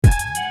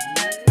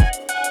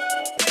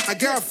I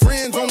got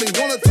friends only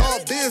wanna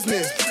talk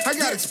business. I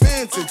got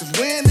expensive, cause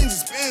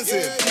winning's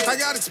expensive. I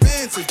got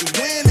expensive, cause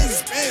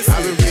winning's expensive.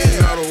 I've been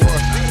getting out of work.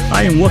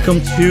 Hi, and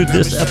welcome to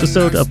this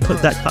episode of Put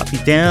That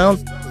Coffee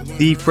Down,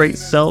 the freight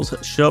sales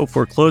show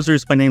for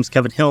closers. My name's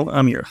Kevin Hill.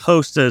 I'm your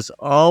host as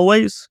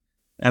always.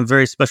 I have a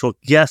very special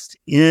guest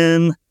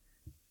in,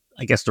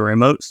 I guess, the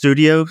remote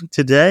studio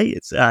today.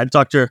 It's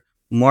Dr.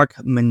 Mark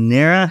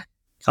Manera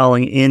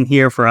calling in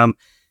here from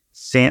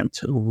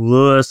St.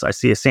 Louis. I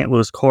see a St.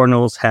 Louis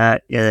Cardinals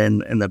hat in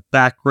the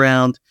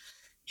background.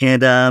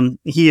 And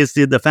he is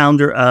the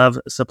founder of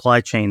Supply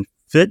Chain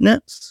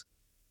Fitness.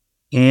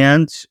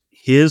 And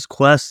his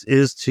quest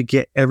is to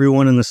get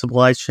everyone in the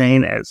supply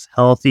chain as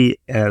healthy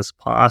as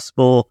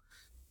possible.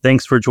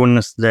 Thanks for joining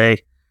us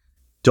today,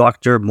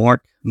 Dr.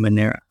 Mark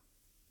Manera.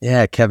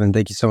 Yeah, Kevin,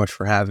 thank you so much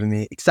for having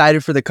me.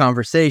 Excited for the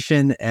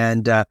conversation.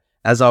 And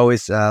as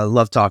always,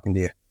 love talking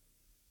to you.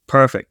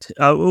 Perfect.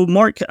 Well,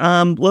 Mark,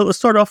 let's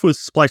start off with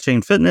Supply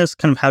Chain Fitness,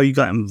 kind of how you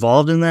got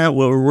involved in that.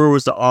 Where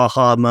was the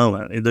aha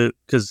moment?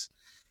 Because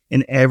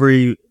in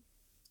every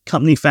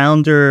company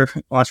founder,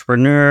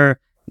 entrepreneur,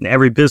 in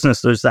every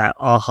business, there's that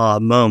aha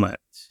moment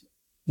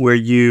where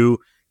you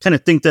kind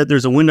of think that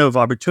there's a window of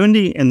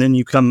opportunity and then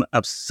you become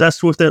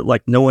obsessed with it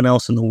like no one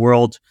else in the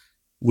world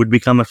would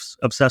become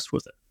obsessed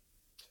with it.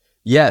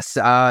 Yes,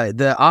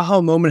 the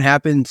aha moment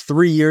happened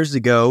 3 years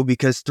ago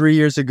because 3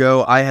 years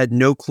ago, I had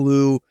no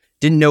clue,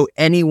 didn't know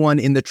anyone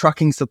in the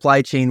trucking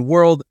supply chain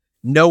world.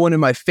 No one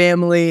in my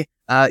family,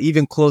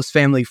 even close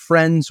family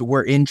friends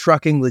were in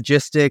trucking,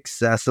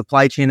 logistics,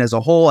 supply chain as a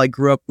whole. I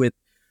grew up with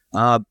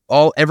a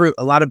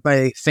lot of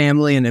my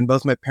family and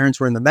both my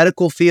parents were in the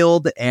medical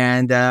field,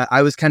 and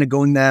I was kind of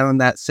going down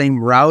that same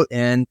route.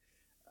 And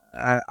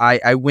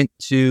I went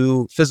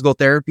to physical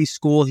therapy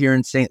school here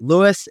in St.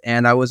 Louis,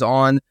 and I was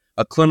on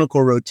a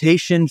clinical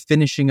rotation,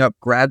 finishing up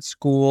grad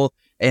school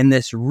in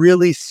this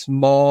really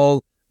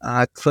small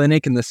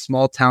clinic in the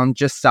small town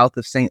just south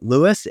of St.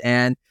 Louis,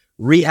 and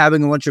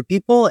rehabbing a bunch of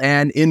people,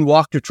 and in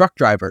walked a truck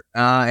driver,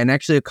 and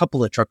actually a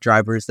couple of truck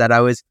drivers that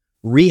I was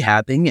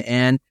rehabbing.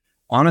 And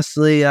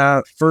honestly,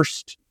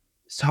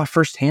 saw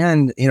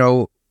firsthand,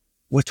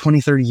 what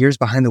 20, 30 years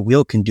behind the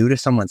wheel can do to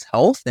someone's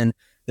health. And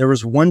there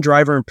was one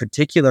driver in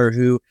particular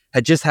who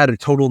had just had a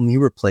total knee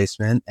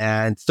replacement,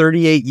 and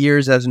 38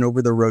 years as an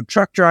over-the-road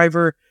truck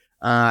driver.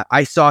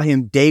 I saw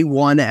him day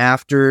one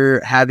after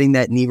having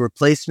that knee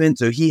replacement.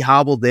 So he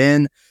hobbled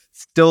in,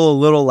 still a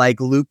little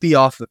loopy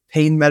off of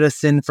pain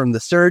medicine from the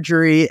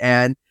surgery.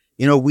 And,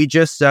 we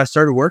just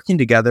started working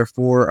together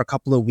for a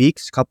couple of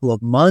weeks, couple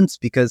of months,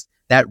 because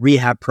that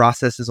rehab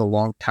process is a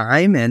long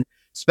time. And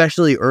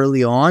especially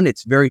early on,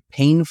 it's very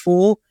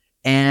painful.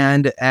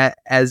 And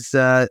as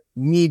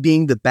me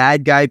being the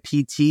bad guy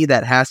PT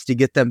that has to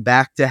get them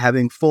back to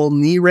having full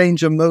knee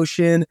range of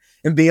motion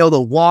and be able to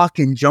walk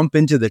and jump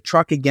into the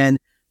truck again,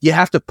 you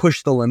have to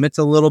push the limits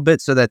a little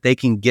bit so that they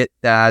can get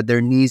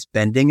their knees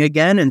bending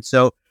again. And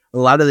so a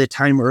lot of the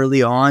time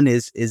early on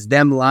is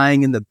them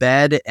lying in the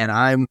bed and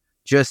I'm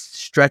just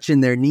stretching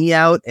their knee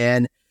out.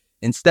 And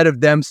instead of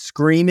them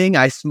screaming,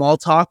 I small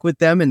talk with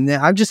them. And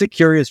I'm just a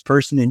curious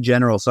person in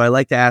general. So I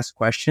like to ask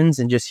questions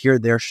and just hear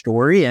their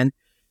story. And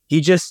he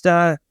just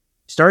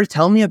started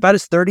telling me about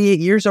his 38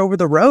 years over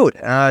the road.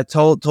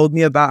 Told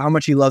me about how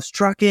much he loves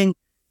trucking.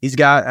 He's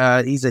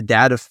a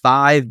dad of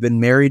 5, been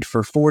married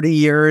for 40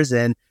 years,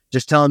 and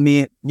just telling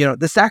me,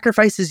 the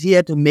sacrifices he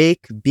had to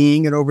make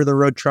being an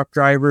over-the-road truck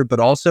driver,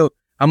 but also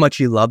how much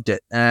he loved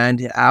it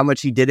and how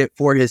much he did it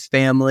for his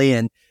family.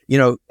 And,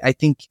 I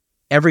think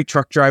every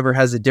truck driver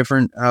has a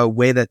different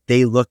way that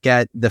they look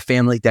at the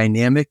family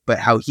dynamic, but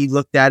how he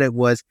looked at it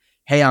was,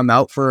 hey, I'm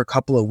out for a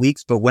couple of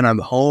weeks, but when I'm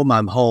home,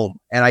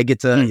 and I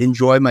get to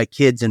enjoy my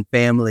kids and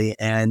family.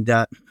 And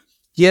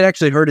he had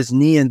actually hurt his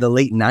knee in the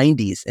late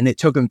 90s, and it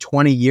took him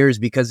 20 years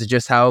because of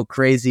just how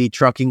crazy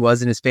trucking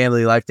was in his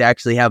family life to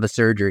actually have a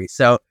surgery.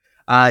 So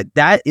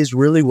that is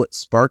really what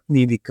sparked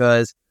me,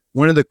 because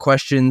one of the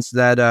questions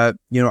that,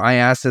 I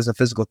asked as a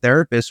physical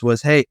therapist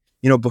was, hey,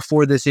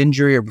 before this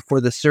injury or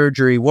before the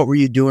surgery, what were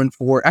you doing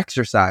for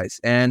exercise?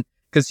 And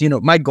because,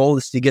 my goal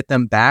is to get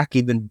them back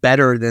even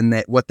better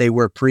than what they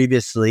were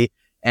previously.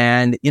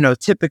 And,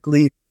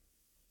 typically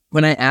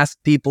when I ask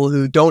people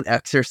who don't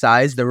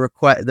exercise, the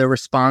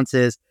response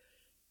is,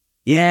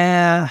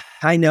 yeah,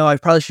 I know I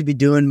probably should be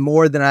doing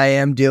more than I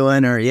am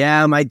doing. Or,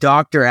 yeah, my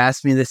doctor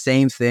asked me the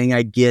same thing.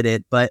 I get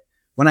it. But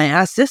when I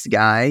asked this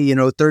guy,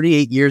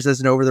 38 years as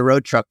an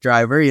over-the-road truck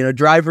driver,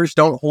 drivers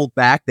don't hold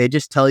back. They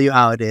just tell you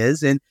how it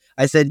is. And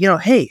I said,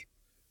 hey,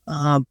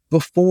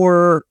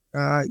 before,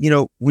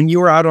 when you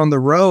were out on the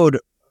road,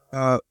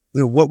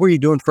 what were you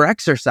doing for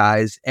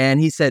exercise? And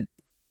he said,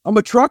 I'm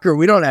a trucker.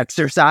 We don't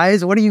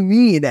exercise. What do you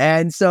mean?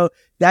 And so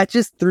that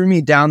just threw me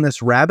down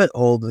this rabbit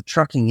hole of the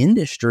trucking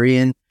industry.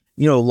 And,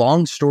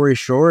 long story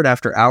short,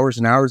 after hours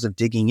and hours of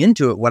digging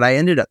into it, what I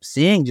ended up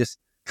seeing just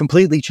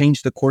completely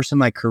changed the course of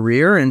my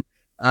career and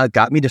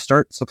got me to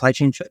start Supply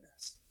Chain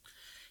Fitness.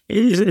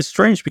 It's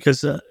strange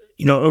because,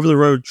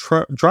 over-the-road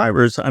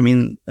drivers,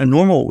 a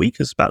normal week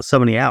is about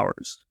 70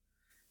 hours.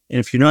 And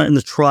if you're not in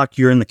the truck,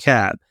 you're in the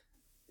cab.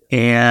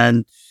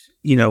 And,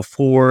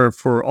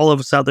 for all of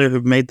us out there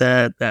who've made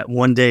that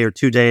 1 day or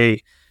 2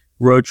 day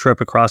road trip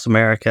across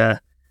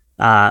America,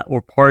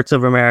 or parts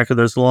of America,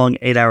 those long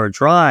 8-hour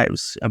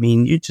drives, I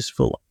mean, you just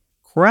feel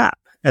like crap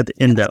at the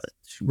end of it,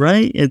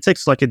 right? It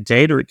takes like a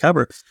day to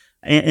recover.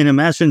 And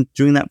imagine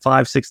doing that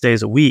 5-6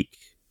 days a week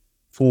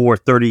for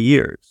 30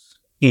 years,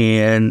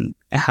 and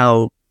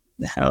how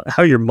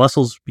your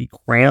muscles be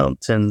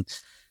cramped. And,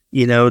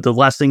 the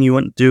last thing you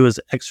want to do is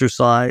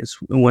exercise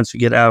once you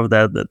get out of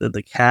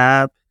the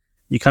cab.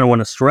 You kind of want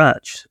to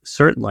stretch,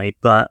 certainly,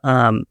 but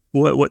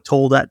what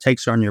toll that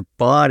takes on your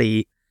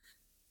body,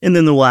 and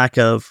then the lack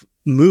of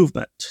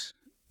movement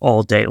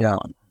all day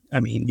long. I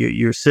mean,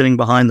 you're sitting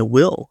behind the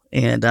wheel,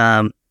 and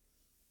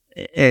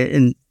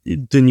then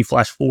you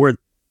flash forward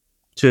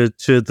to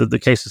the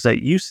cases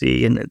that you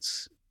see, and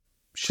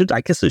I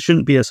guess it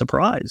shouldn't be a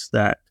surprise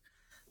that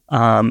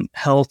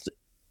health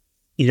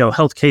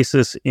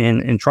cases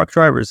in truck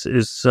drivers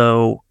is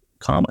so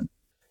common.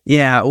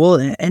 Yeah, well,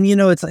 and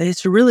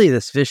it's really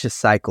this vicious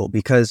cycle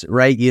because,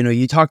 right,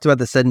 you talked about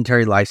the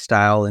sedentary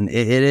lifestyle, and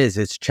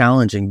it's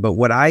challenging. But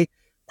what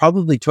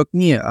probably took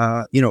me,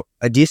 a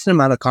decent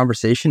amount of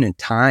conversation and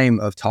time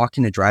of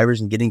talking to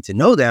drivers and getting to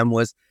know them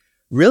was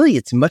really,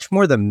 it's much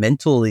more the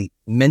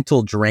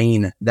mental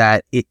drain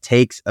that it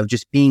takes of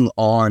just being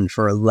on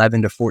for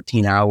 11 to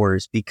 14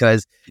 hours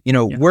because,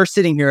 we're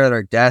sitting here at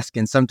our desk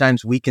and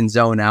sometimes we can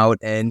zone out.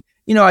 And,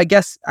 I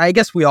guess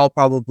we all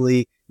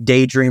probably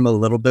daydream a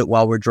little bit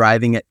while we're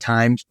driving at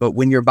times. But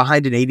when you're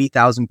behind an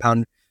 80,000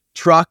 pound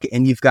truck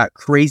and you've got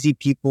crazy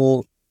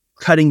people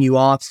cutting you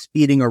off,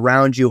 speeding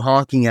around you,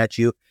 honking at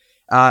you,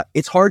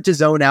 it's hard to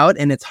zone out,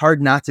 and it's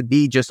hard not to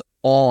be just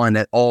on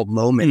at all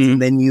moments.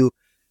 And then you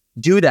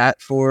do that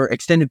for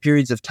extended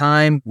periods of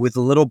time with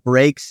little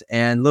breaks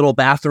and little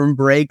bathroom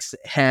breaks.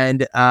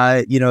 And,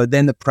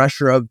 then the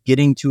pressure of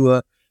getting to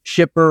a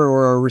shipper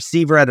or a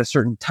receiver at a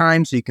certain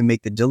time so you can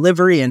make the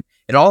delivery, and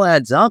it all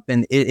adds up.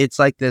 And it's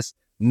like this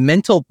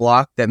mental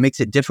block that makes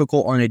it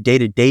difficult on a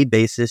day-to-day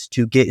basis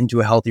to get into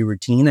a healthy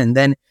routine. And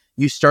then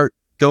you start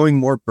going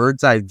more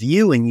bird's eye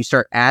view, and you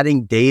start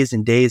adding days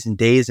and days and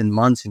days and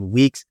months and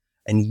weeks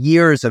and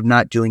years of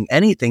not doing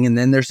anything. And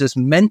then there's this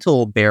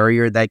mental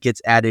barrier that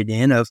gets added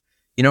in of,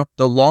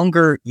 the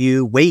longer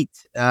you wait,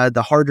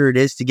 the harder it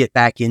is to get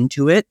back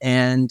into it.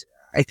 And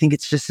I think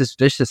it's just this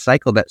vicious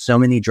cycle that so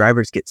many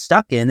drivers get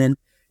stuck in. And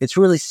it's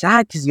really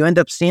sad because you end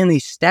up seeing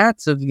these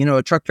stats of,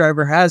 a truck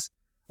driver has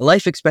a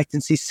life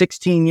expectancy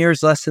 16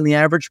 years less than the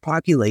average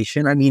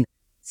population. I mean,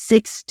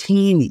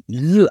 16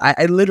 years.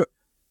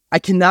 I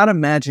cannot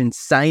imagine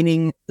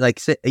signing,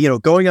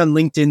 going on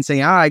LinkedIn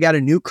saying, I got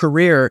a new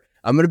career.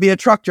 I'm going to be a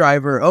truck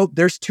driver. Oh,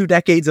 there's 2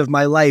 decades of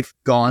my life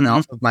gone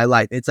off of my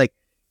life. It's like,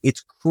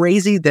 it's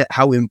crazy that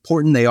how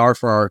important they are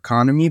for our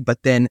economy,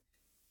 but then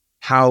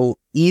how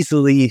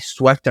easily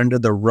swept under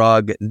the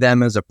rug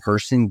them as a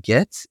person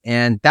gets.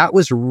 And that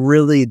was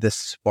really the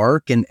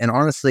spark. And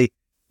honestly,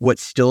 what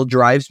still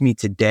drives me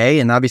today,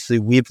 and obviously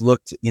we've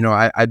looked,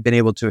 I've been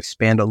able to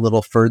expand a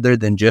little further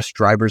than just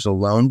drivers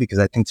alone, because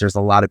I think there's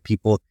a lot of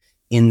people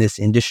in this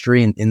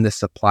industry and in the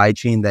supply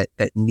chain that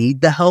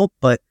need the help.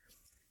 But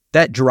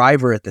that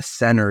driver at the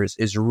center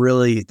is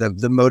really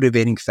the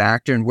motivating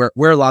factor, and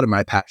where a lot of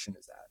my passion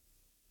is at.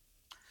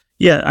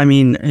 Yeah, I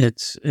mean,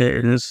 it's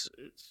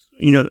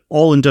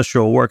all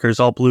industrial workers,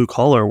 all blue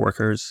collar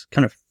workers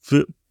kind of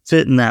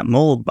fit in that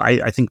mold.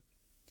 I think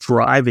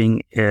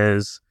driving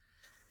is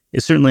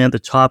certainly at the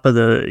top of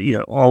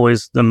the,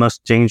 always the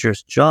most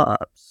dangerous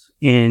jobs.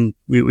 And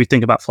we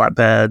think about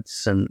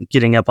flatbeds and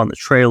getting up on the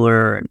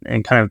trailer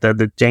and kind of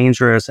the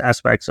dangerous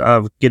aspects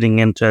of getting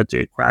into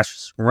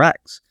crashes and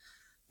wrecks.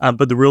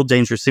 But the real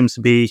danger seems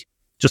to be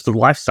just the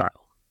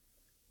lifestyle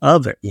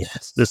of it.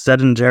 Yes. The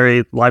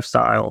sedentary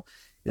lifestyle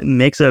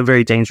makes it a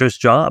very dangerous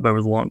job over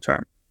the long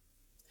term.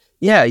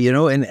 Yeah,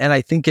 and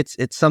I think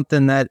it's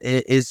something that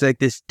is like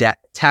this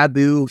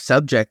taboo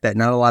subject that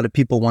not a lot of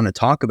people want to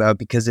talk about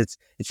because it's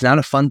not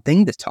a fun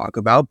thing to talk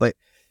about. But,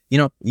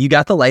 you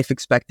got the life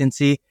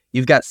expectancy.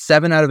 You've got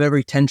 7 out of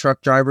every 10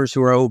 truck drivers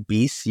who are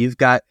obese. You've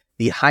got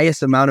the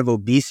highest amount of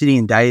obesity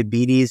and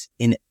diabetes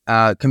in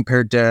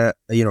compared to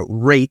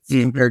rates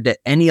compared to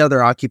any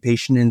other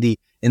occupation in the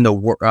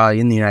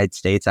United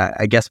States.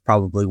 I guess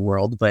probably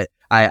world, but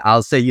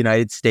I'll say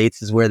United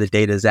States is where the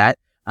data is at.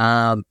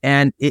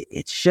 And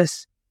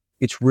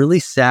it's really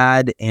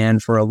sad.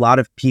 And for a lot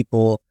of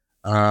people,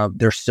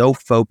 they're so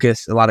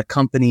focused. A lot of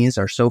companies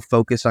are so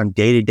focused on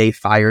day-to-day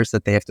fires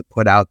that they have to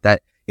put out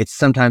that it's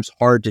sometimes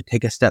hard to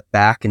take a step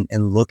back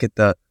and look at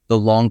the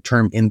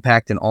long-term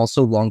impact and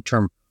also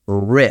long-term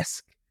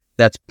risk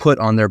that's put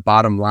on their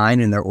bottom line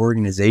and their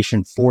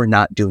organization for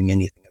not doing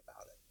anything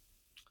about it.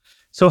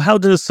 So how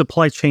does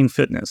supply chain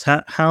fitness,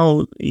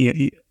 how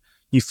you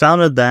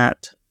founded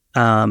that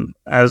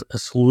as a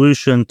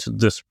solution to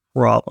this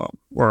problem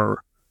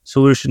or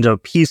solution to a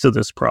piece of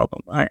this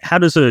problem? How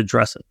does it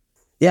address it?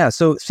 Yeah,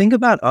 so think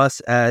about us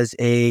as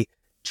a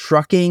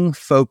trucking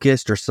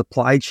focused or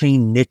supply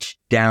chain niche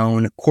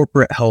down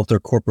corporate health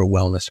or corporate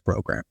wellness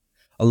program.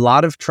 A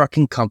lot of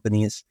trucking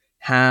companies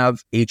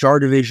have HR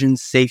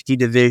divisions, safety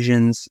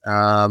divisions.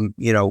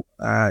 They've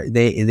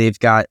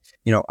got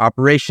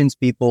operations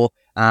people,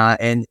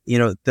 and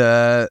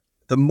the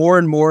more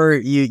and more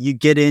you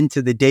get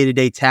into the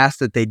day-to-day tasks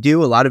that they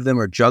do, a lot of them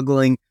are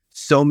juggling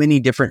so many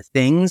different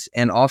things,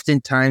 and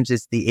oftentimes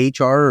it's the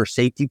HR or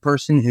safety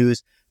person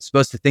who's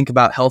supposed to think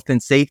about health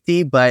and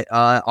safety, but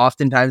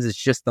oftentimes it's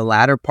just the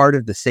latter part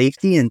of the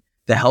safety, and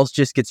the health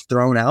just gets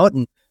thrown out.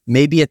 And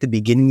maybe at the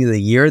beginning of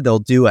the year they'll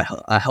do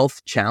a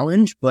health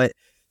challenge, but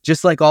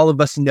just like all of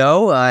us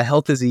know,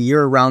 health is a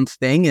year-round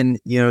thing, and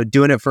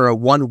doing it for a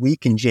 1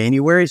 week in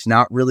January is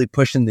not really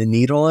pushing the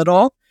needle at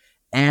all.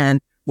 And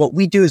what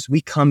we do is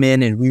we come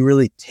in and we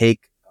really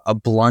take a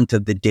blunt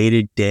of the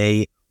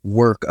day-to-day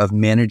work of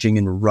managing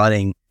and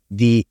running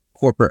the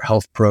corporate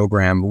health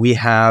program. We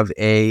have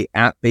a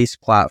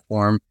app-based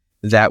platform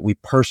that we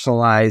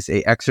personalize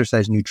a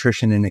exercise,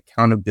 nutrition, and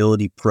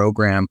accountability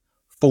program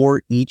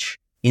for each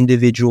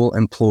individual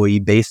employee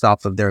based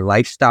off of their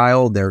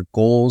lifestyle, their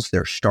goals,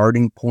 their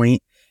starting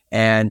point.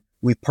 And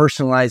we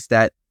personalize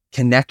that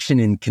connection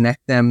and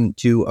connect them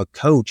to a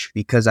coach,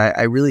 because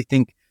I really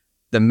think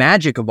the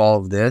magic of all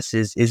of this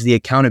is the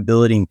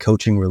accountability and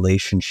coaching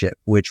relationship,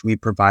 which we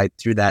provide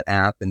through that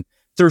app and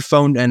through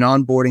phone and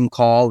onboarding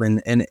call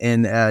and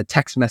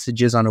text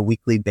messages on a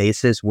weekly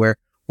basis, where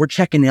we're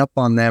checking up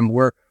on them.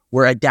 We're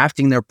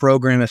adapting their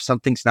program if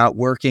something's not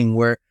working.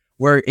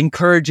 We're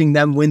encouraging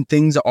them when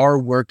things are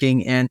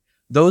working. And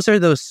those are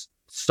those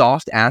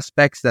soft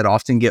aspects that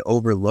often get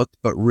overlooked,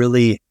 but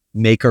really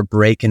make or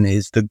break and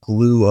is the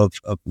glue of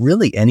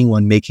really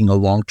anyone making a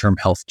long-term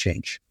health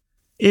change.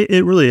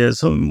 It really is.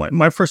 So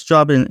my first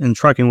job in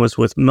trucking was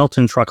with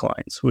Milton Truck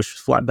Lines, which is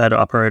a flatbed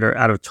operator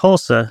out of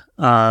Tulsa.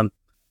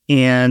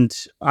 And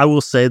I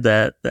will say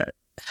that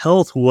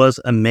health was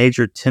a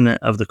major tenet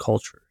of the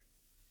culture.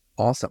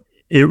 Awesome.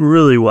 It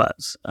really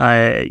was.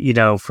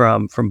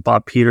 From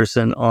Bob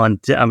Peterson on,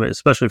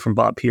 especially from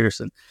Bob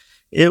Peterson,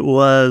 it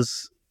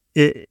was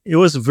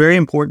very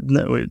important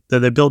that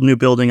they built a new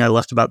building. I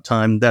left about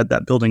time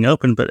that building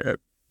opened, but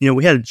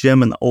we had a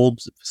gym in the old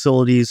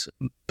facilities,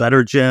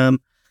 better gym.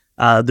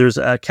 There's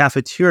a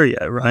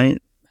cafeteria, right?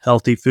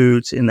 Healthy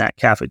foods in that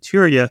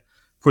cafeteria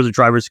for the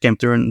drivers who came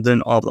through, and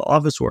then all the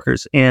office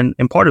workers. And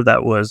part of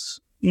that was,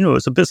 it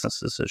was a business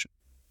decision.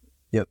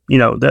 Yep.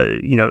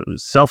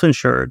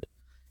 Self-insured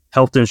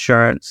health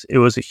insurance. It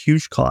was a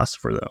huge cost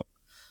for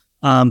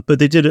them. But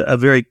they did a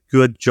very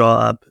good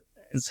job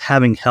as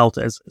having health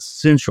as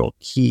essential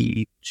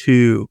key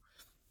to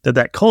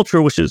that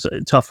culture, which is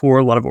tough for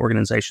a lot of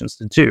organizations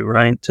to do,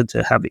 right?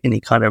 To have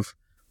any kind of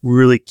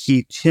really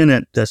key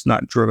tenet that's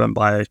not driven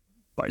by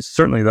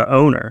certainly the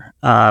owner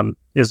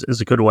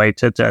is a good way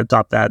to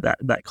adopt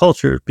that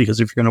culture, because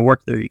if you're going to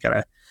work there, you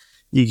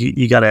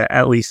gotta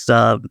at least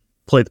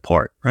play the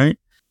part, right?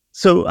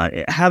 So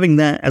having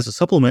that as a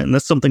supplement, and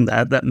that's something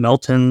that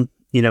Melton,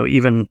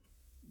 even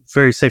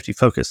very safety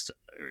focused,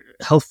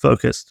 health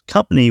focused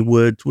company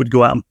would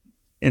go out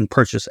and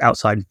purchase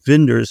outside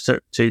vendors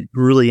to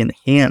really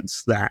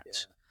enhance that.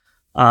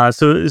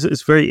 So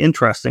it's very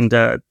interesting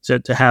to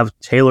have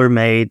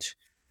tailor-made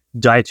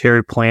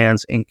dietary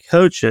plans and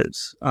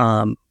coaches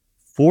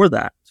for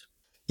that.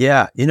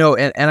 Yeah,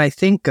 and I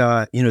think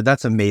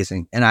that's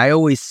amazing. And I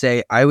always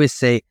say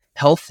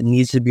health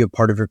needs to be a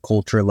part of your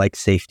culture, like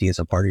safety is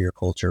a part of your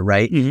culture,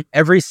 right? Mm-hmm.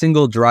 Every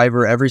single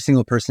driver, every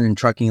single person in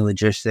trucking and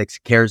logistics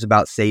cares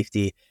about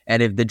safety.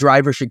 And if the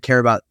driver should care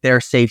about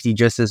their safety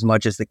just as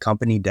much as the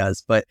company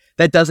does, but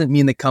that doesn't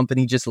mean the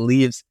company just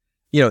leaves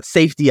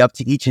safety up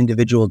to each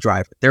individual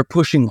driver. They're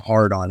pushing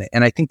hard on it.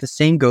 And I think the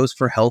same goes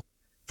for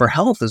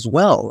health as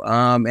well.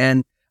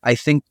 And I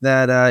think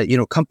that,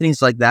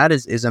 companies like that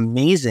is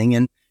amazing.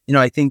 And,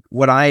 I think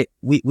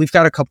we've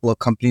got a couple of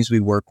companies we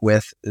work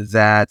with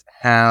that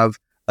have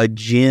a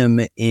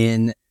gym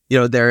in,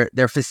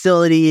 their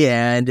facility.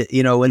 And,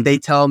 when they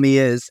tell me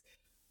is,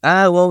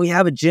 well, we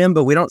have a gym,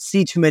 but we don't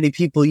see too many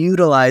people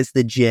utilize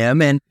the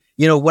gym. And,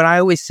 what I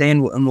always say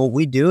and what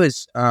we do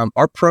is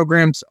our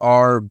programs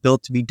are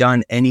built to be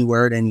done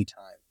anywhere at any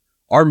time.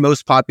 Our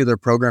most popular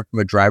program from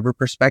a driver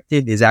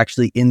perspective is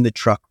actually in the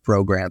truck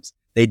programs.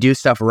 They do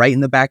stuff right in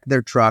the back of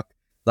their truck.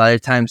 A lot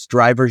of times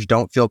drivers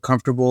don't feel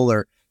comfortable,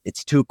 or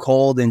it's too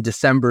cold in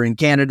December in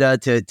Canada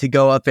to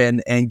go up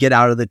and get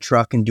out of the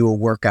truck and do a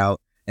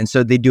workout. And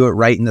so they do it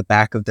right in the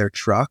back of their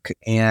truck.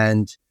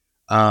 And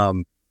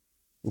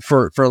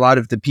for a lot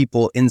of the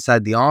people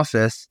inside the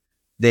office,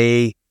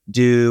 they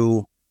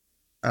do...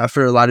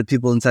 for a lot of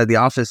people inside the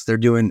office, they're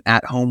doing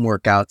at-home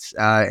workouts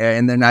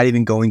and they're not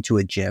even going to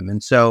a gym.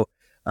 And so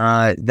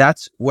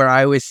that's where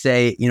I always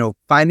say,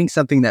 finding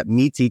something that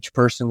meets each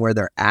person where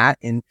they're at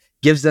and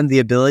gives them the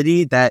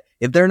ability that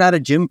if they're not a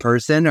gym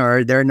person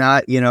or they're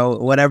not,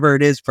 whatever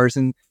it is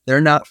person,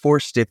 they're not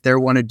forced, if they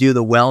want to do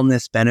the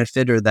wellness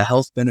benefit or the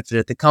health benefit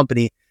at the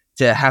company,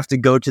 to have to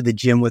go to the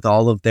gym with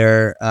all of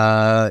their,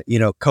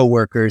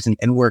 coworkers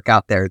and work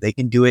out there. They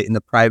can do it in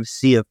the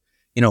privacy of,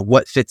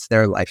 what fits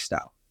their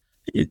lifestyle.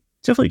 You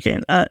definitely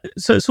can.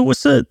 So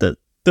what's the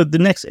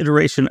next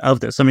iteration of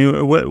this? I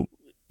mean, what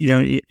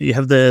you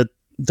have the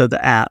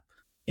app,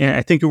 And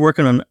I think you're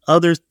working on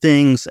other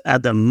things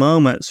at the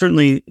moment,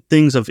 certainly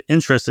things of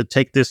interest to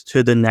take this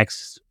to the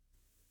next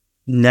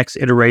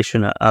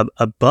iteration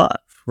above,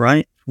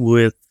 right?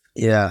 With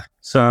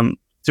some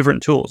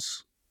different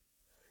tools.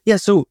 Yeah.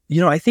 So,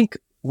 I think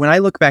when I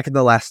look back at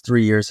the last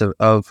 3 years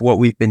of what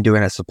we've been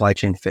doing at Supply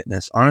Chain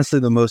Fitness,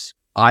 honestly, the most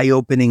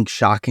eye-opening,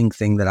 shocking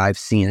thing that I've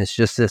seen is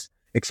just this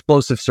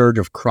explosive surge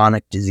of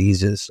chronic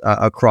diseases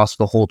across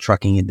the whole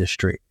trucking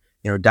industry.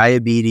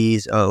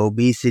 Diabetes,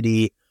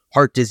 obesity,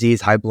 heart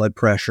disease, high blood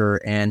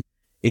pressure. And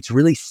it's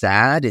really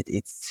sad.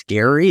 It's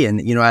scary. And,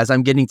 as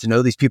I'm getting to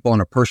know these people on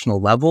a personal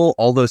level,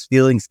 all those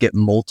feelings get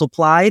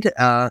multiplied.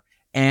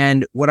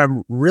 And what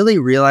I'm really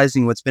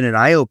realizing, what's been an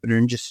eye-opener,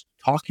 and just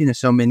talking to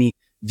so many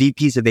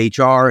VPs of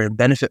HR and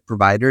benefit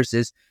providers,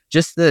 is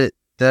just the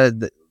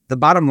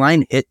bottom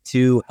line hit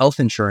to health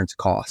insurance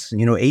costs.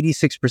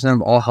 86%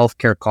 of all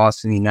healthcare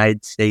costs in the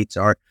United States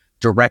are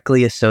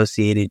directly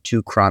associated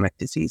to chronic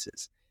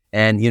diseases.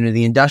 And,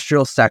 the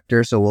industrial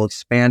sector, so we'll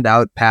expand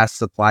out past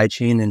supply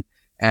chain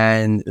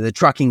and the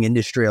trucking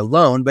industry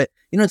alone, but,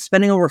 it's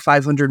spending over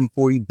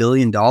 $540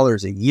 billion a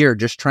year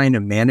just trying to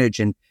manage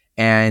and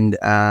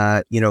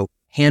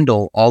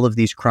handle all of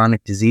these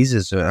chronic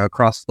diseases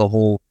across the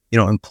whole,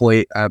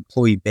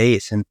 employee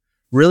base. And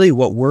really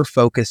what we're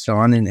focused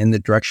on and the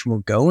direction we're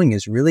going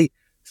is really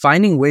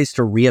finding ways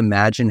to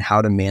reimagine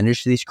how to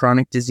manage these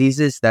chronic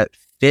diseases that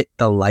fit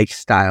the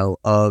lifestyle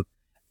of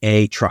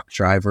a truck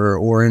driver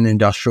or an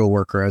industrial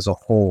worker as a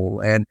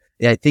whole. And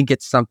I think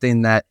it's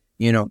something that,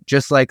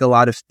 just like a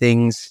lot of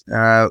things,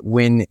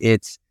 when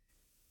it's,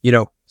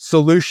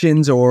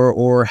 solutions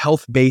or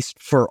health-based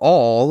for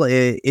all,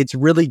 it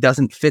really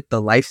doesn't fit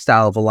the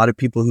lifestyle of a lot of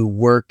people who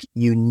work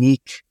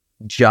unique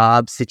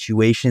job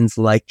situations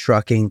like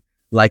trucking,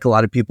 like a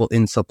lot of people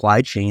in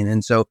supply chain.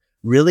 And so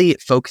really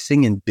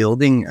focusing and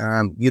building,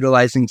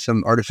 utilizing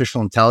some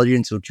artificial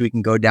intelligence, which we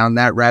can go down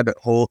that rabbit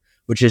hole,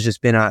 which has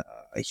just been a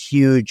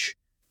huge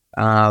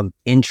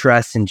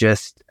interest in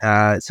just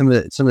some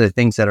of the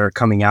things that are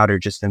coming out are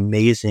just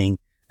amazing.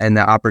 And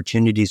the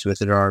opportunities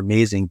with it are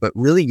amazing, but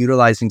really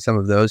utilizing some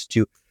of those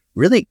to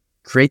really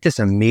create this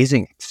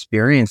amazing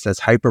experience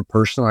that's hyper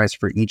personalized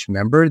for each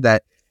member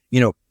that,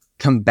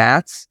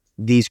 combats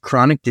these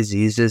chronic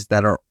diseases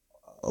that are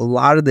a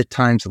lot of the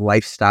times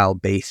lifestyle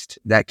based,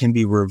 that can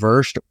be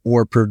reversed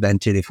or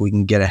prevented if we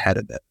can get ahead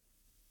of it.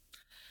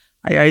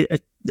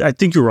 I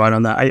think you're right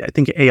on that. I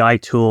think AI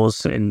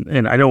tools,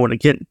 and I don't want to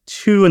get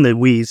too in the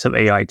weeds of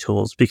AI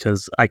tools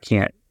because I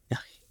can't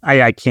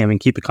even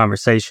keep a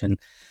conversation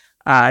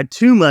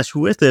too much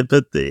with it,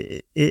 but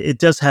it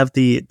does have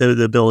the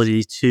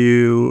ability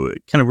to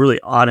kind of really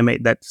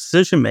automate that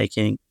decision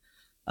making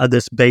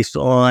that's based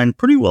on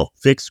pretty well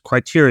fixed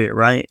criteria,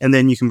 right? And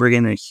then you can bring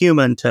in a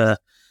human to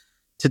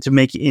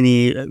make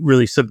any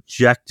really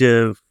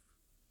subjective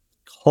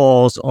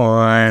calls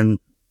on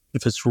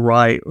if it's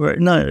right or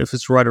not, if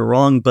it's right or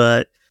wrong.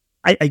 But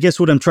I guess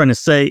what I'm trying to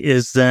say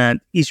is that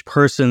each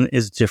person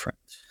is different.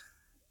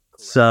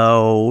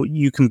 So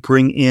you can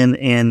bring in,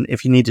 and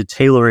if you need to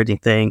tailor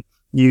anything,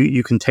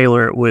 you can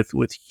tailor it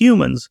with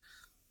humans.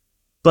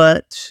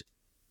 But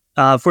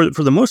for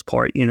the most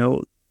part,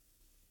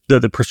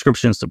 the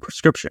prescription is the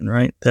prescription,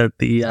 right? That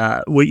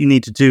the what you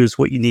need to do is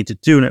what you need to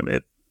do,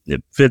 and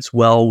it fits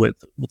well with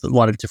a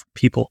lot of different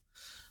people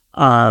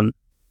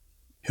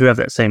who have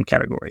that same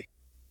category.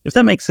 If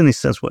that makes any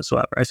sense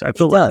whatsoever. I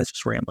feel like I'm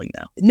just rambling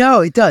now. No,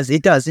 it does.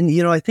 It does. And,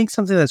 I think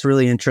something that's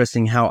really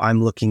interesting how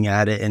I'm looking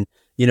at it, and,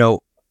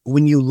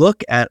 when you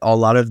look at a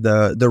lot of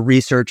the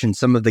research and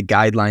some of the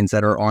guidelines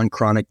that are on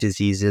chronic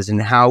diseases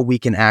and how we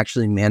can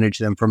actually manage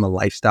them from a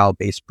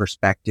lifestyle-based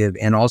perspective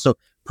and also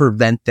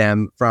prevent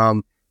them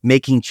from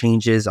making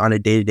changes on a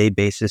day-to-day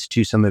basis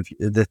to some of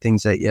the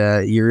things that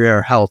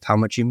your health, how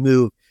much you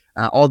move,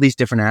 all these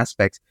different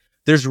aspects.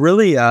 There's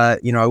really, I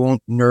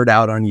won't nerd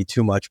out on you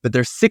too much, but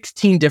there's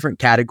 16 different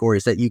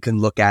categories that you can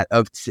look at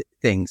of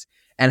things.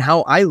 And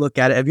how I look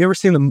at it, have you ever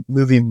seen the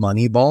movie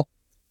Moneyball?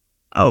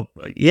 Oh,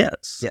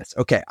 yes. Yes.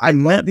 Okay. I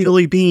met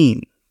Billy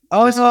Bean.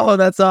 Oh,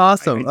 that's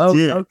awesome.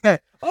 Did. Okay.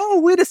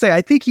 Oh, wait a second.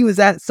 I think he was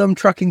at some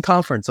trucking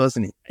conference,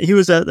 wasn't he? He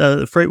was at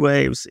the Freight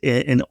Waves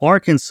in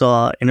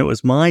Arkansas, and it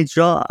was my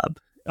job.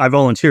 I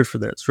volunteered for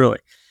this, really,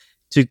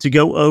 to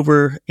go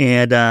over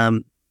and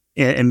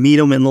meet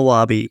him in the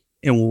lobby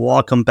and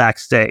walk him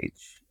backstage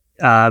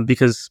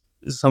because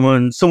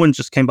someone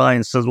just came by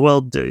and said,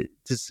 "Well, does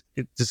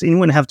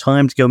anyone have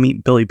time to go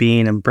meet Billy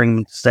Bean and bring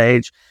him to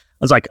stage?"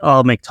 I was like,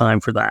 I'll make time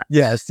for that.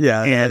 Yes,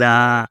 yeah.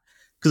 And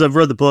because I've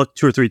read the book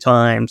 2 or 3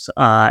 times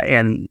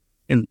and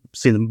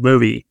seen the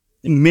movie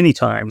many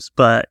times.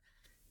 But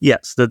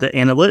yes, the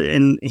analytic,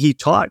 and he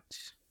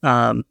talked.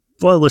 Well,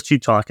 I'll let you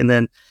talk. And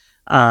then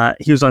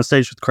he was on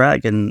stage with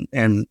Craig,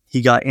 and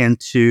he got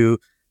into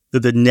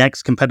the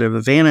next competitive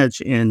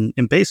advantage in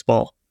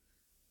baseball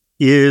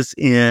is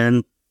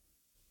in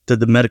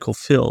the medical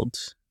field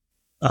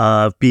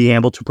of being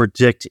able to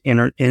predict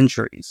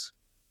injuries.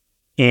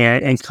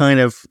 And kind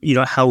of,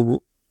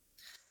 how,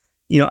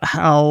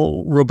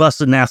 how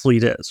robust an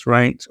athlete is,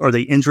 right? Are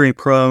they injury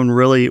prone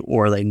really,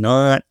 or are they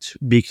not?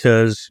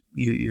 Because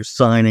you're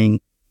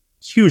signing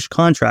huge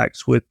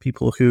contracts with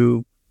people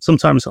who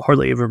sometimes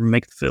hardly ever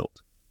make the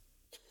field.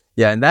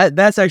 Yeah, and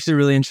that's actually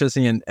really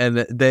interesting, and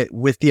that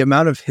with the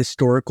amount of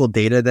historical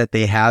data that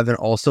they have, and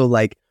also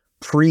like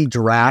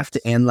pre-draft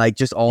and like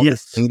just all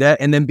this data,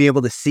 and then be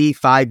able to see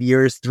 5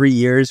 years, 3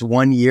 years,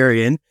 1 year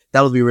in,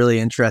 that'll be really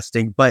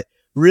interesting. But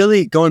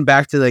really going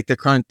back to like the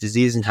chronic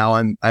disease and how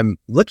I'm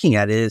looking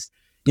at it is,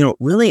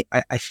 really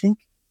I think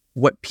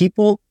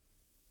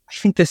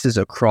this is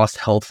across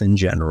health in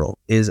general,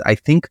 is I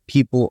think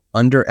people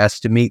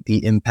underestimate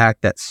the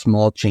impact that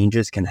small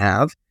changes can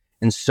have.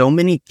 And so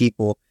many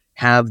people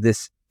have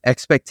this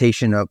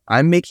expectation of,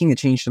 I'm making a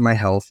change to my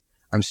health,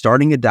 I'm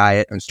starting a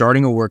diet, I'm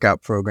starting a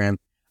workout program,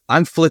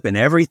 I'm flipping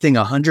everything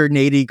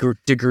 180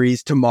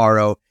 degrees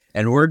tomorrow,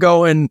 and we're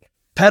going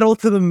pedal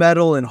to the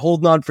metal and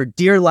holding on for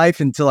dear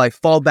life until I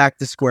fall back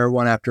to square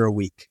one after a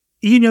week.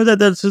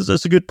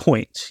 That's a good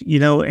point.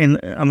 And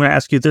I'm going to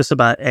ask you this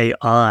about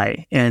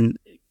AI, and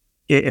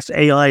if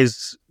AI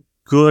is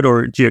good,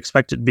 or do you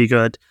expect it to be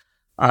good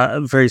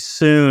very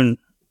soon,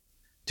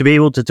 to be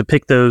able to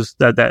pick those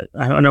that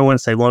I don't want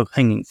to say low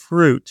hanging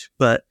fruit,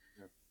 but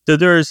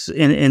there's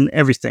in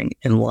everything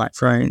in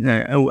life, right?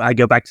 I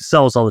go back to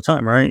sales all the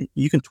time, right?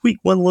 You can tweak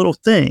one little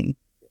thing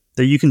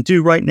that you can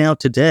do right now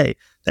today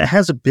that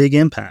has a big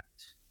impact.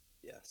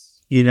 Yes.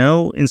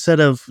 Instead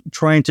of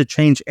trying to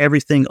change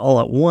everything all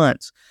at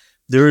once,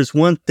 there is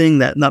one thing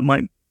that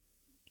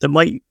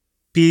might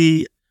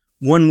be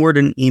one word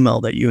in an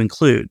email that you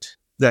include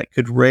that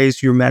could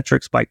raise your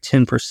metrics by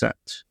 10%.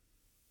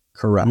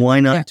 Correct. Why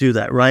not do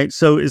that, right?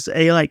 So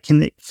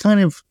can it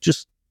kind of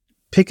just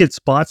pick its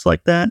spots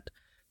like that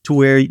to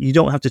where you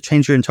don't have to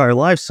change your entire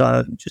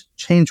lifestyle, just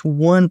change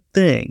one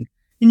thing,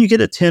 and you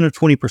get a 10 or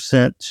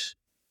 20%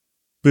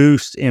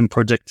 boost in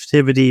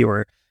productivity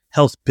or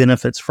health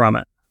benefits from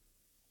it.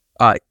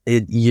 I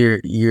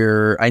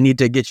need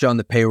to get you on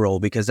the payroll,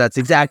 because that's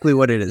exactly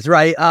what it is,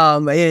 right?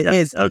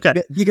 Is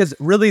okay, because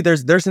really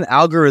there's an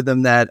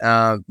algorithm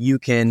that you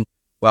can,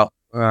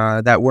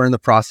 that we're in the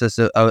process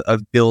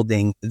of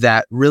building,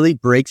 that really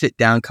breaks it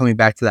down, coming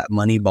back to that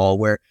Moneyball,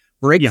 where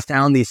breaks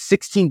down these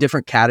 16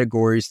 different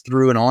categories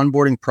through an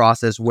onboarding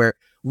process where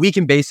we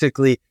can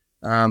basically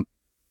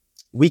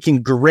we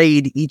can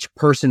grade each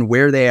person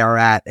where they are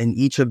at in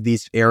each of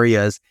these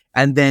areas.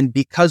 And then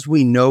because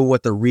we know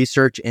what the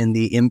research and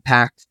the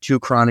impact to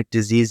chronic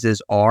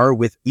diseases are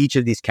with each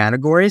of these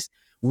categories,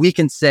 we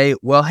can say,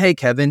 well, hey,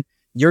 Kevin,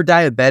 you're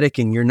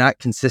diabetic and you're not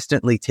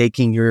consistently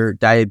taking your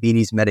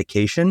diabetes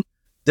medication.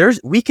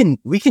 We can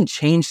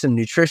change some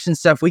nutrition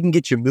stuff. We can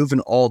get you moving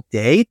all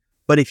day.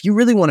 But if you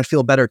really want to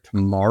feel better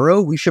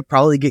tomorrow, we should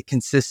probably get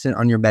consistent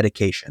on your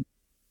medication.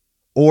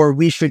 Or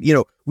we should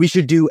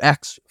do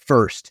X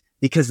first,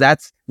 because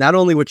that's not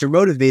only what you're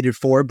motivated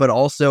for, but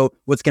also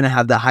what's going to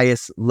have the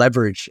highest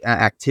leverage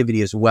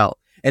activity as well.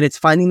 And it's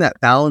finding that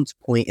balance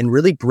point and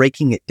really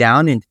breaking it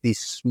down into these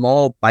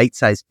small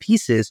bite-sized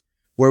pieces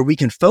where we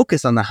can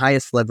focus on the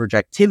highest leverage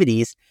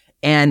activities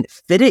and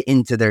fit it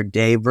into their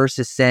day,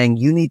 versus saying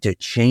you need to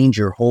change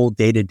your whole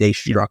day-to-day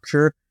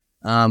structure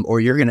or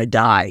you're going to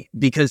die,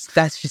 because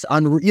that's just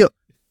unreal.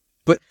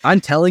 But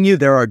I'm telling you,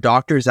 there are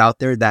doctors out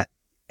there that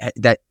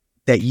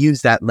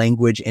use that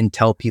language and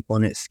tell people,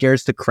 and it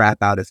scares the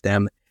crap out of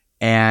them.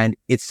 And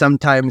it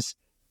sometimes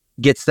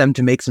gets them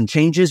to make some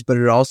changes, but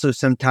it also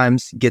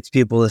sometimes gets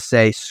people to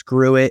say,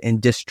 screw it,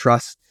 and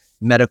distrust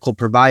medical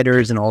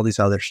providers and all these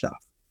other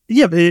stuff.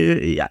 Yeah,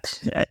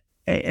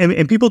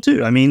 and people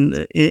too. I mean,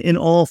 in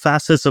all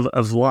facets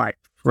of life,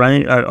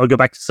 right? I'll go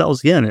back to sales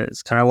again.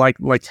 It's kind of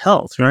like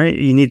health, right?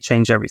 You need to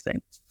change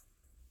everything.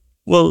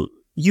 Well,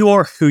 you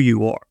are who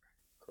you are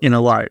in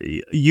a lot.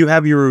 You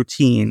have your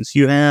routines.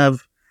 You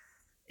have,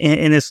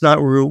 and it's not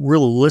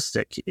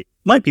realistic. It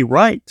might be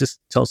right to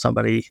tell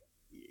somebody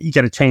you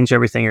got to change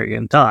everything or you're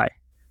going to die,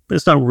 but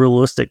it's not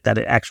realistic that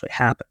it actually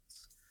happens.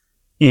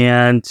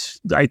 And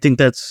I think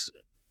that's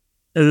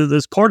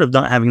part of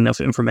not having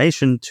enough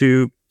information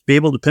to be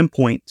able to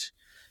pinpoint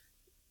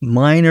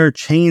minor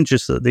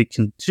changes that they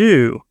can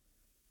do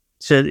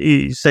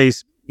to say,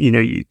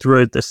 you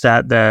throw out the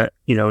stat that,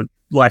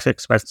 life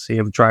expectancy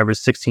of drivers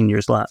 16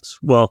 years less.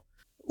 Well,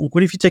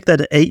 what if you take that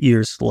to 8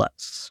 years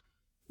less?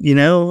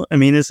 I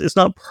mean, it's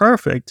not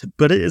perfect,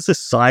 but it is a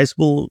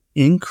sizable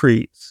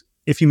increase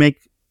if you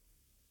make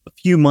a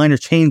few minor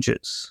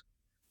changes.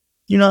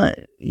 You're not,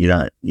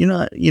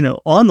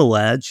 on the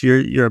ledge.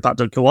 You're about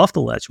to go off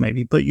the ledge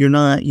maybe, but you're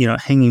not,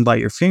 hanging by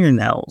your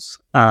fingernails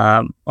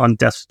on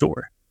death's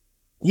door.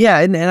 Yeah,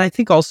 and I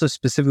think also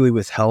specifically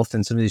with health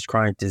and some of these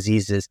chronic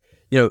diseases,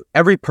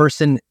 every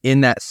person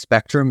in that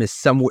spectrum is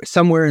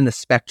somewhere in the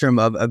spectrum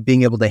of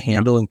being able to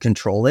handle and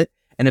control it.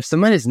 And if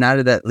someone is not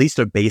at least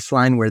a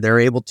baseline where they're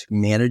able to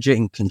manage it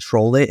and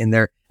control it, and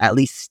they're at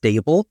least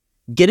stable,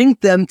 getting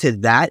them to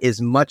that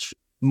is much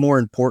more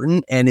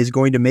important and is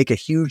going to make a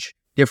huge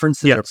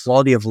difference in their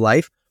quality of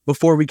life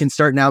before we can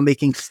start now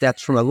making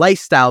steps from a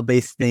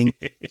lifestyle-based thing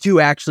to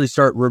actually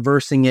start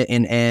reversing it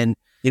and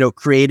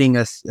creating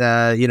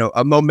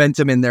a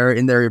momentum in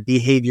their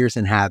behaviors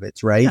and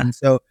habits, right? Yeah. And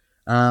so,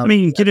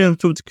 getting them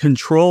to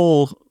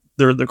control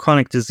their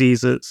chronic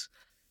diseases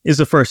is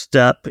the first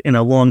step in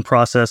a long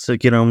process to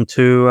get them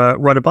to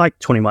ride a bike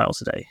 20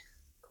 miles a day,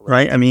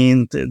 right?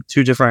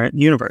 Two different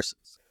universes.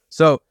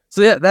 So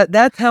yeah,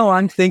 that's how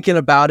I'm thinking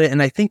about it,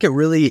 and I think it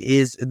really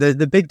is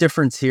the big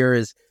difference here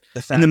is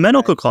the fact and the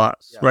medical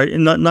costs, right?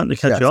 And not to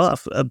cut you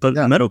off, but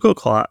medical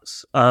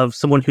costs of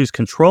someone who's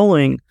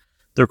controlling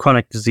their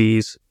chronic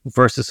disease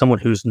versus someone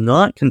who's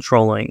not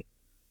controlling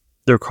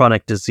their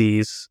chronic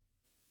disease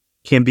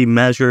can be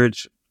measured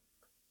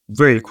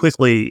very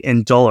quickly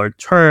in dollar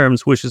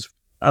terms, which is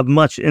of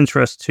much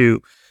interest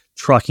to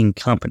trucking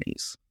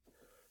companies.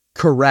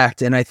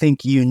 Correct. And I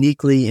think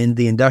uniquely in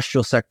the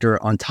industrial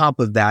sector, on top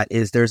of that,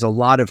 is there's a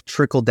lot of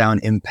trickle-down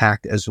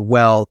impact as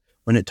well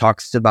when it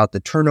talks about the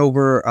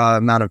turnover,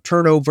 amount of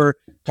turnover,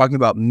 talking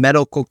about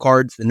medical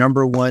cards, the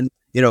number one,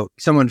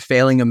 someone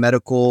failing a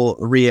medical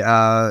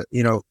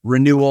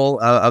renewal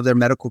of their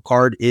medical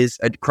card is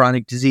a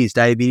chronic disease,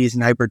 diabetes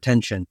and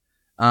hypertension.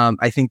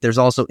 I think there's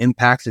also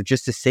impacts of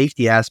just the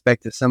safety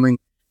aspect of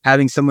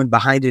having someone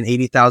behind an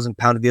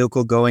 80,000-pound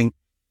vehicle going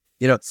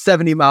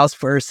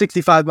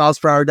 65 miles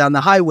per hour down the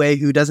highway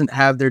who doesn't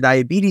have their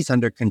diabetes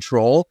under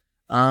control.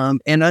 And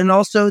then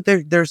also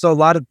there's a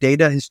lot of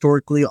data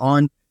historically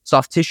on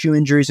soft tissue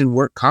injuries and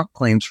work comp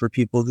claims for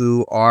people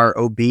who are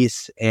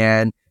obese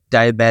and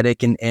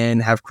diabetic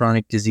and have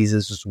chronic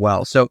diseases as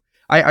well. So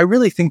I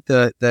really think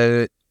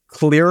the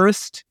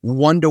clearest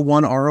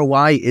one-to-one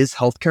ROI is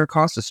healthcare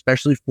costs,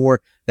 especially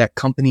for that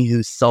company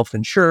who's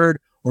self-insured,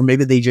 or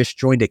maybe they just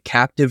joined a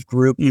captive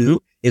group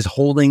who is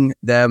holding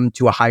them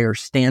to a higher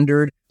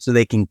standard so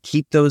they can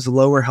keep those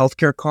lower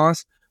healthcare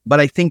costs. But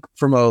I think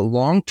from a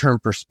long-term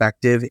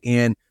perspective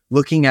and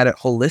looking at it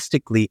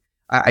holistically,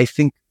 I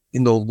think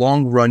in the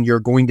long run,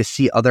 you're going to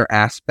see other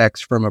aspects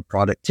from a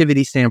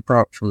productivity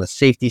standpoint, from a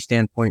safety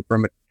standpoint,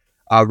 from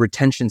a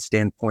retention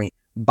standpoint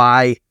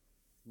by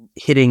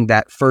hitting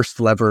that first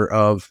lever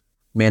of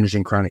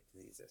managing chronic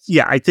diseases.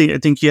 Yeah, I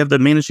think you have the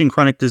managing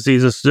chronic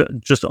diseases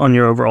just on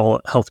your overall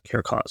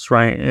healthcare costs,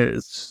 right?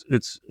 It's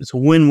a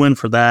win-win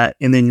for that.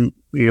 And then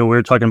we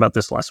were talking about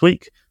this last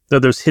week.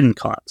 There's hidden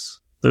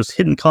costs. Those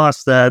hidden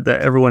costs that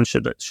everyone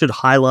should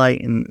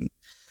highlight, and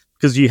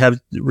because you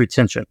have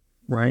retention,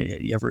 right?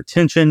 You have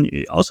retention.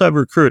 You also have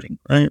recruiting,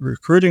 right?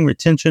 Recruiting,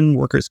 retention,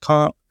 workers'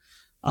 comp,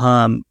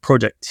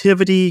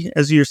 productivity,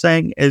 as you're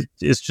saying,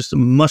 is just a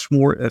much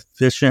more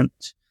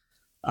efficient,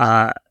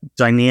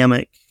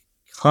 dynamic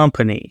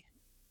company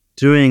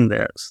doing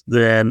this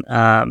than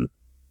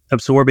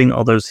absorbing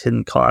all those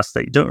hidden costs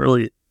that you don't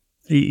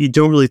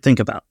really think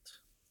about.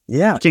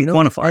 Yeah, you can't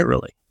quantify it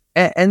really.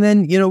 And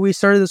then we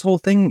started this whole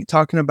thing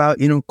talking about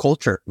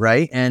culture,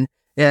 right? And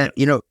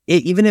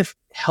even if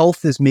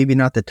health is maybe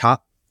not the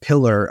top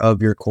pillar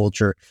of your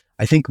culture,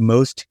 I think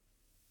most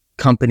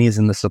companies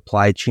in the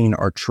supply chain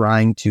are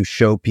trying to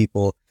show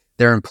people,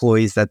 their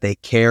employees, that they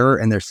care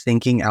and they're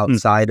thinking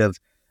outside of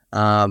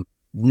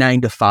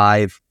 9 to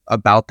 5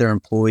 about their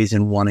employees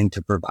and wanting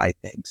to provide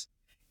things.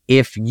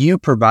 If you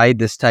provide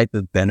this type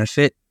of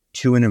benefit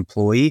to an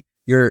employee,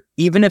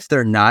 even if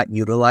they're not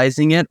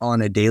utilizing it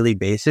on a daily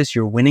basis,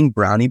 you're winning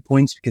brownie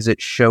points because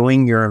it's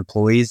showing your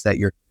employees that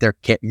you're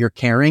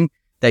caring,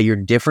 that you're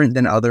different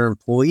than other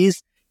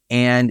employees,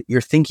 and you're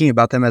thinking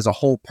about them as a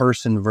whole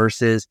person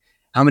versus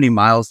how many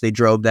miles they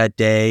drove that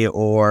day,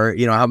 or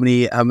how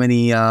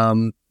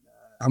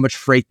much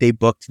freight they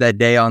booked that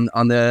day on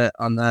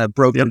the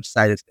brokerage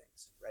side of things.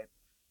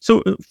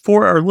 So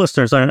for our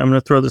listeners, I'm going to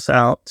throw this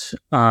out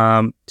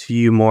to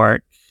you,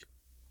 Mark,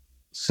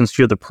 since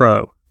you're the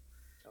pro.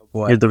 Oh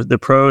boy. You're the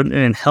pro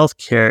in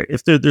healthcare.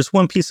 If there's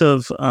one piece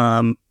of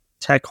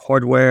tech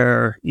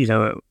hardware,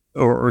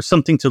 or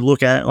something to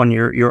look at on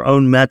your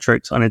own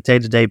metrics on a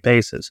day-to-day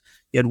basis,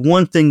 you had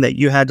one thing that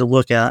you had to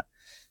look at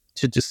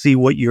to see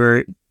what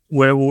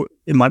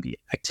it might be,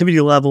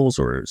 activity levels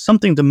or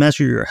something to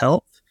measure your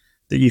health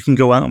that you can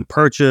go out and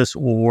purchase,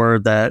 or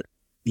that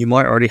you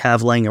might already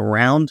have laying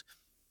around.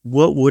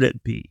 What would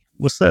it be?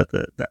 What's that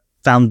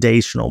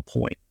foundational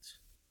point?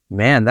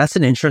 Man, that's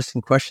an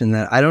interesting question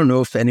that I don't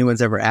know if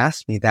anyone's ever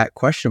asked me that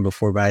question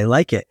before, but I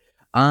like it.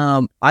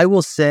 I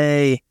will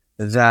say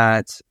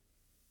that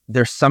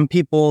there's some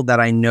people that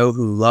I know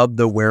who love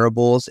the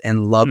wearables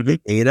and love the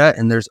data,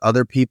 and there's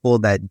other people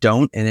that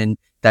don't, and then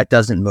that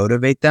doesn't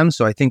motivate them.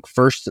 So I think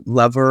first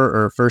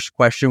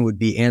question would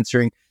be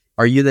answering,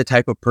 are you the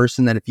type of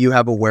person that if you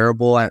have a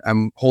wearable,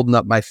 I'm holding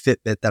up my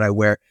Fitbit that I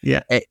wear,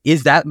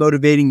 is that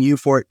motivating you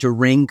for it to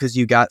ring because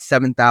you got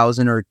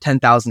 7,000 or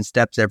 10,000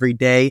 steps every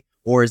day?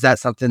 Or is that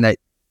something that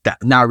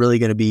not really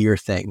going to be your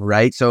thing,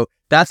 right? So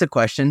that's a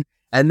question.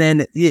 And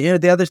then,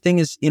 the other thing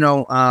is, do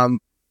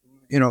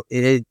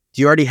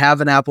you already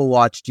have an Apple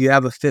Watch? Do you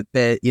have a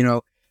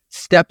Fitbit?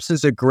 Steps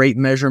is a great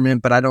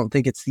measurement, but I don't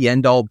think it's the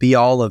end all be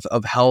all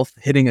of health,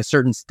 hitting a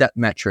certain step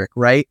metric,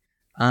 right?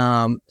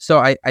 So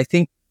I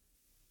think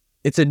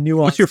it's a nuanced.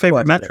 What's your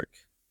favorite metric?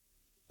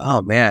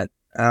 Oh man.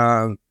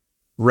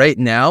 Right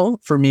now,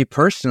 for me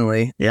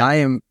personally, I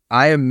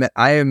I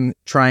am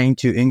trying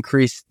to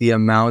increase the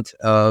amount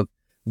of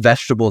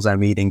vegetables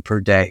I'm eating per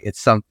day.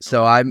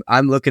 So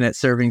I'm looking at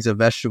servings of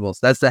vegetables.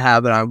 That's the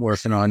habit I'm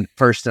working on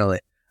personally.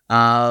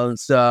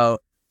 So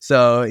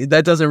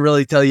that doesn't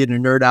really tell you to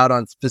nerd out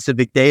on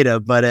specific data,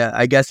 but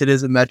I guess it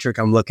is a metric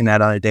I'm looking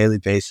at on a daily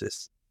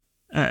basis.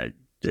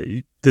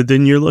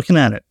 Then you're looking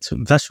at it. So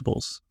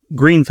vegetables,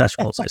 green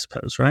vegetables, I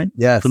suppose, right?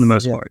 Yes. For the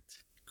most part.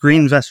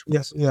 Green vegetables.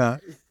 Yes. Yeah.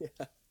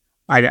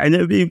 I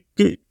know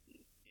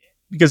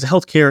because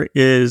healthcare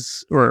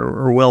is,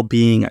 or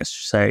well-being, I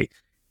should say,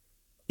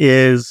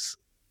 is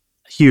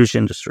a huge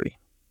industry.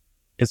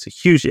 It's a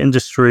huge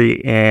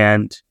industry,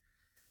 and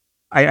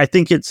I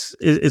think it's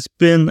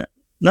been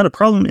not a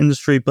problem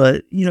industry,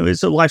 but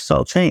it's a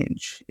lifestyle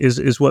change.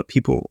 Is what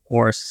people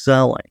are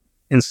selling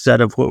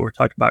instead of what we're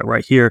talking about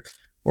right here,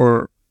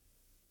 or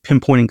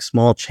pinpointing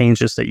small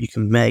changes that you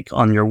can make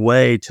on your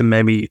way to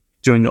maybe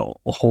doing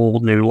a whole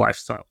new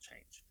lifestyle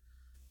change.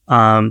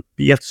 But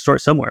you have to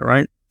start somewhere,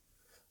 right?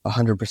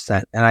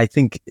 100%. And I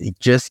think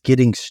just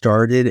getting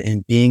started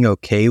and being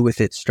okay with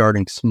it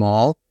starting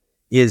small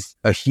is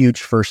a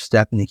huge first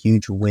step and a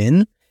huge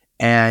win.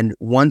 And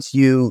once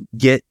you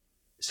get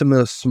some of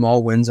those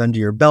small wins under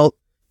your belt,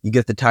 you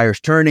get the tires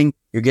turning,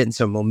 you're getting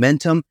some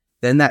momentum,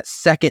 then that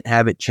second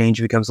habit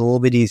change becomes a little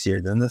bit easier.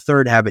 Then the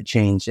third habit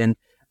change. And,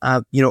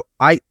 I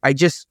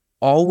just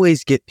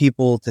always get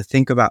people to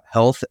think about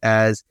health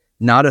as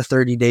not a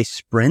 30-day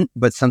sprint,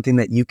 but something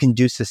that you can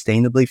do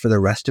sustainably for the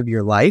rest of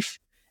your life.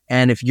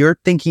 And if you're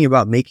thinking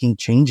about making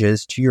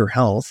changes to your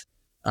health,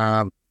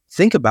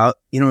 think about,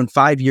 in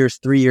 5 years,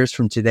 3 years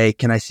from today,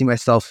 can I see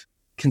myself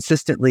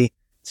consistently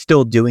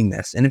still doing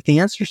this? And if the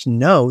answer is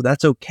no,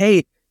 that's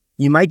okay.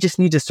 You might just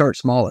need to start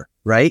smaller,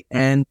 right?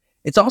 And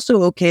it's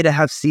also okay to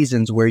have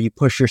seasons where you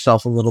push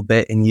yourself a little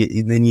bit and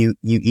then you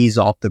ease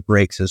off the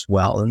brakes as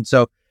well. And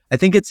so I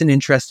think it's an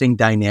interesting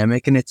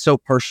dynamic, and it's so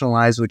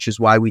personalized, which is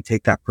why we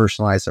take that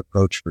personalized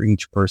approach for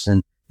each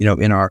person,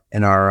 in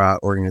our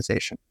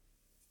organization.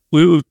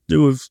 We've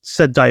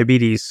said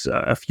diabetes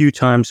a few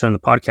times on the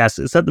podcast.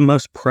 Is that the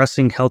most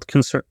pressing health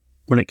concern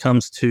when it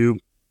comes to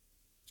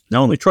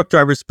not only truck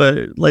drivers,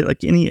 but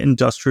like any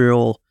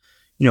industrial,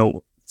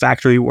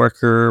 factory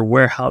worker,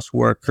 warehouse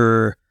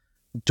worker,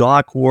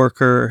 dock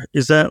worker?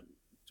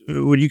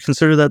 Would you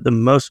consider that the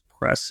most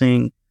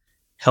pressing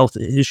health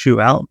issue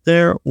out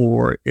there?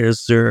 Or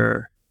is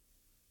there,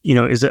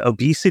 is it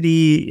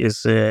obesity?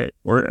 Is it,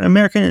 or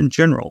America in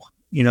general?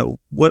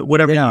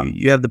 Whatever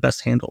you have the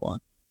best handle on.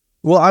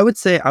 Well, I would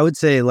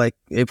say like,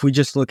 if we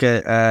just look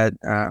at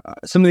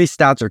some of these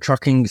stats are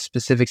trucking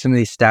specific, some of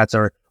these stats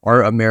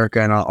are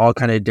America, and I'll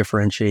kind of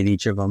differentiate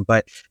each of them.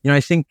 But,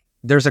 I think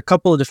there's a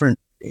couple of different,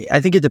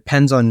 I think it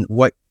depends on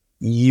what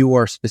you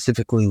are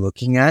specifically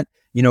looking at.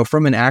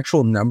 From an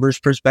actual numbers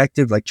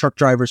perspective, like truck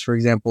drivers, for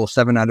example,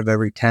 7 out of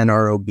every 10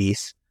 are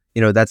obese.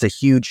 That's a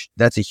huge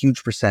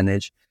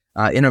percentage.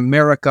 In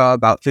America,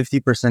 about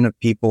 50% of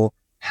people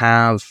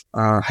have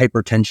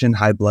hypertension,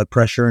 high blood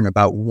pressure, and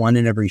about 1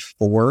 in every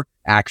 4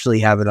 actually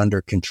have it under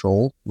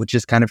control, which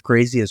is kind of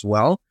crazy as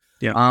well.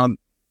 Yeah.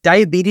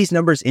 Diabetes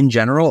numbers in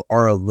general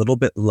are a little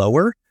bit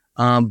lower,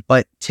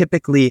 but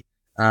typically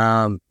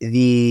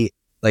the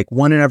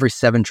 1 in every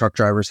 7 truck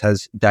drivers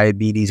has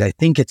diabetes. I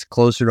think it's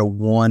closer to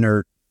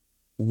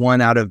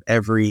 1 out of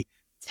every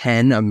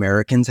 10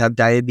 Americans have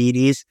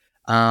diabetes.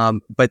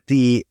 But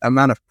the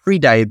amount of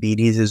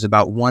pre-diabetes is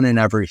about 1 in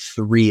every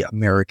 3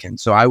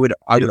 Americans. So I would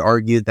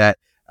argue that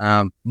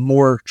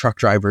more truck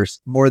drivers,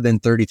 more than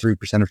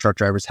 33% of truck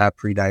drivers have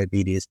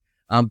pre-diabetes.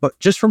 But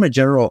just from a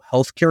general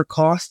healthcare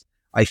cost,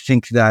 I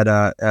think that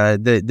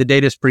the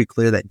data is pretty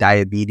clear that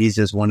diabetes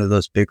is one of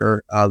those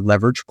bigger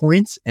leverage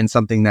points, and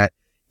something that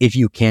if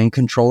you can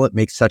control it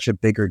makes such a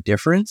bigger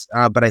difference.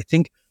 But I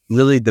think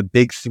really the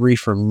big 3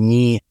 for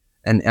me,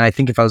 and I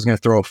think if I was going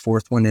to throw a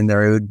fourth one in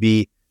there, it would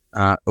be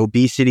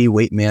obesity,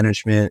 weight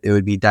management, it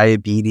would be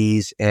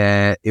diabetes,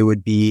 and it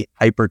would be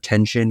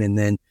hypertension. And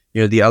then,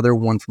 the other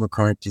one from a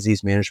chronic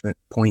disease management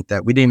point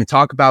that we didn't even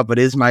talk about, but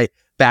is my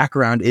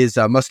background, is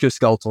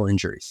musculoskeletal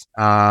injuries,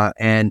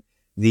 and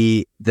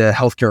the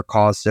healthcare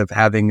costs of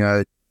having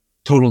a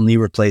total knee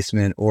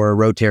replacement or a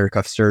rotator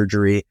cuff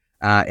surgery,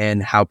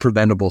 and how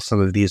preventable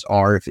some of these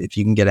are if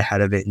you can get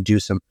ahead of it and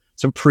do some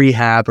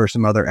prehab or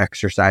some other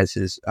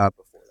exercises before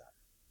that.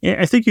 Yeah,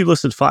 I think you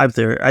listed 5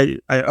 there.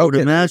 I would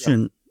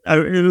imagine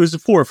it was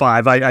 4 or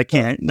 5. I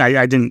can't.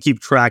 I didn't keep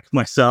track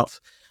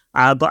myself.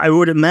 But I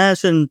would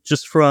imagine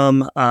just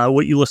from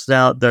what you listed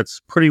out,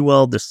 that's pretty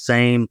well the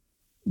same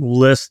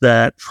list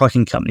that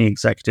trucking company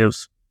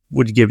executives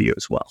would give you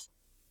as well.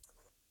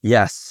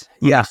 Yes.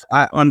 Yeah.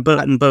 On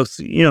both,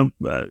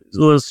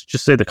 let's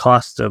just say the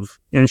cost of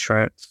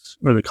insurance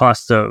or the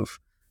cost of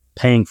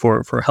paying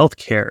for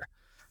healthcare,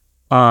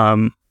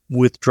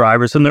 with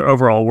drivers and their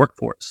overall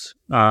workforce.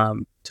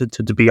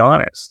 To be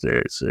honest,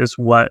 is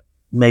what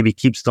maybe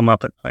keeps them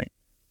up at night.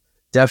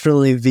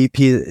 Definitely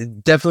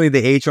definitely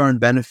the HR and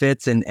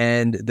benefits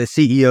and the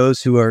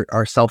CEOs who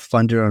are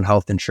self-funded on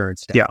health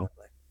insurance. Definitely.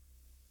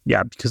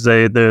 Yeah, because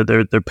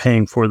they're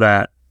paying for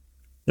that.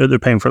 They're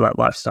paying for that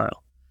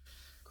lifestyle.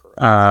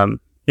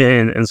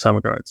 in some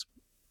regards.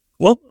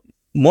 Well,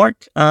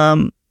 Mark,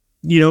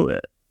 anyone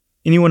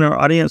in our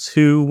audience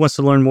who wants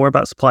to learn more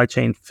about supply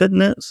chain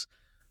fitness,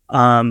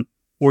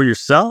 or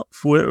yourself,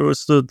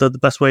 what's the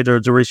best way to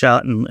reach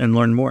out and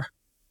learn more?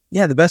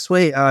 Yeah, the best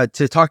way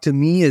to talk to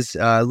me is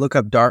look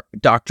up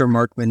Dr.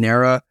 Mark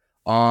Manera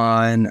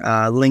on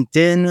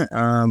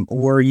LinkedIn,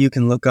 or you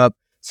can look up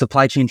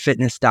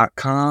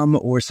supplychainfitness.com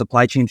or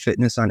Supply Chain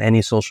Fitness on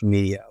any social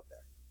media out there.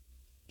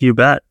 You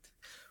bet.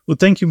 Well,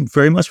 thank you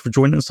very much for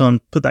joining us on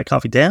Put That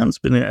Coffee Down. It's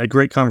been a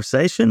great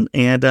conversation,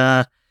 and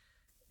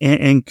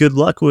good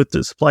luck with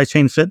the Supply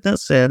Chain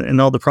Fitness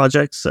and all the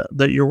projects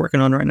that you're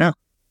working on right now.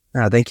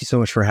 Thank you so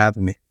much for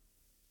having me.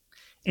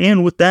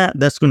 And with that,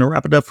 that's going to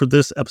wrap it up for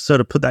this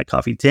episode of Put That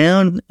Coffee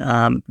Down.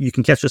 You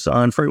can catch us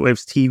on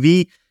FreightWaves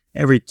TV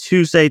every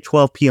Tuesday,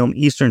 12 p.m.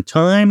 Eastern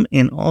Time,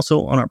 and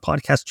also on our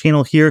podcast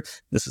channel here.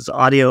 This is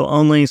audio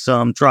only, so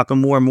I'm dropping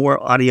more and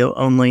more audio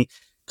only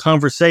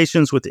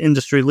conversations with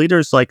industry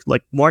leaders like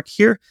Mark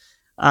here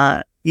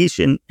each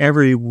and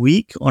every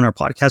week on our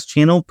podcast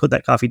channel, Put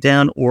That Coffee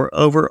Down, or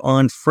over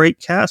on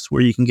Freightcast,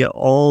 where you can get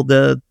all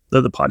the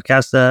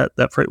podcasts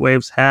that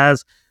FreightWaves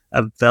has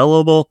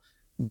available.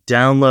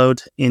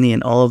 Download any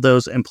and all of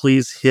those, and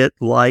please hit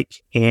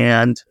like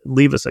and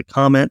leave us a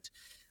comment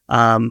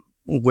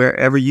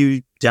wherever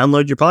you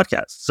download your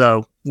podcast.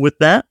 So with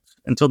that,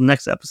 until the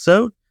next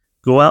episode,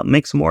 go out and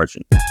make some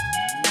margin.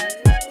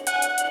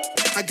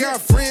 I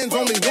got friends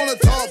only wanna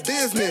talk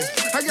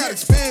business. I got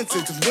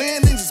expensive, cause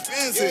winning's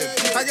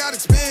expensive. I got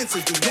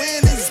expensive, cause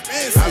winning's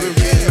expensive. I've been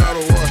getting out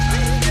of work,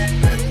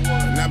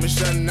 and I've been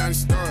shutting down the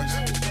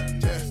stores.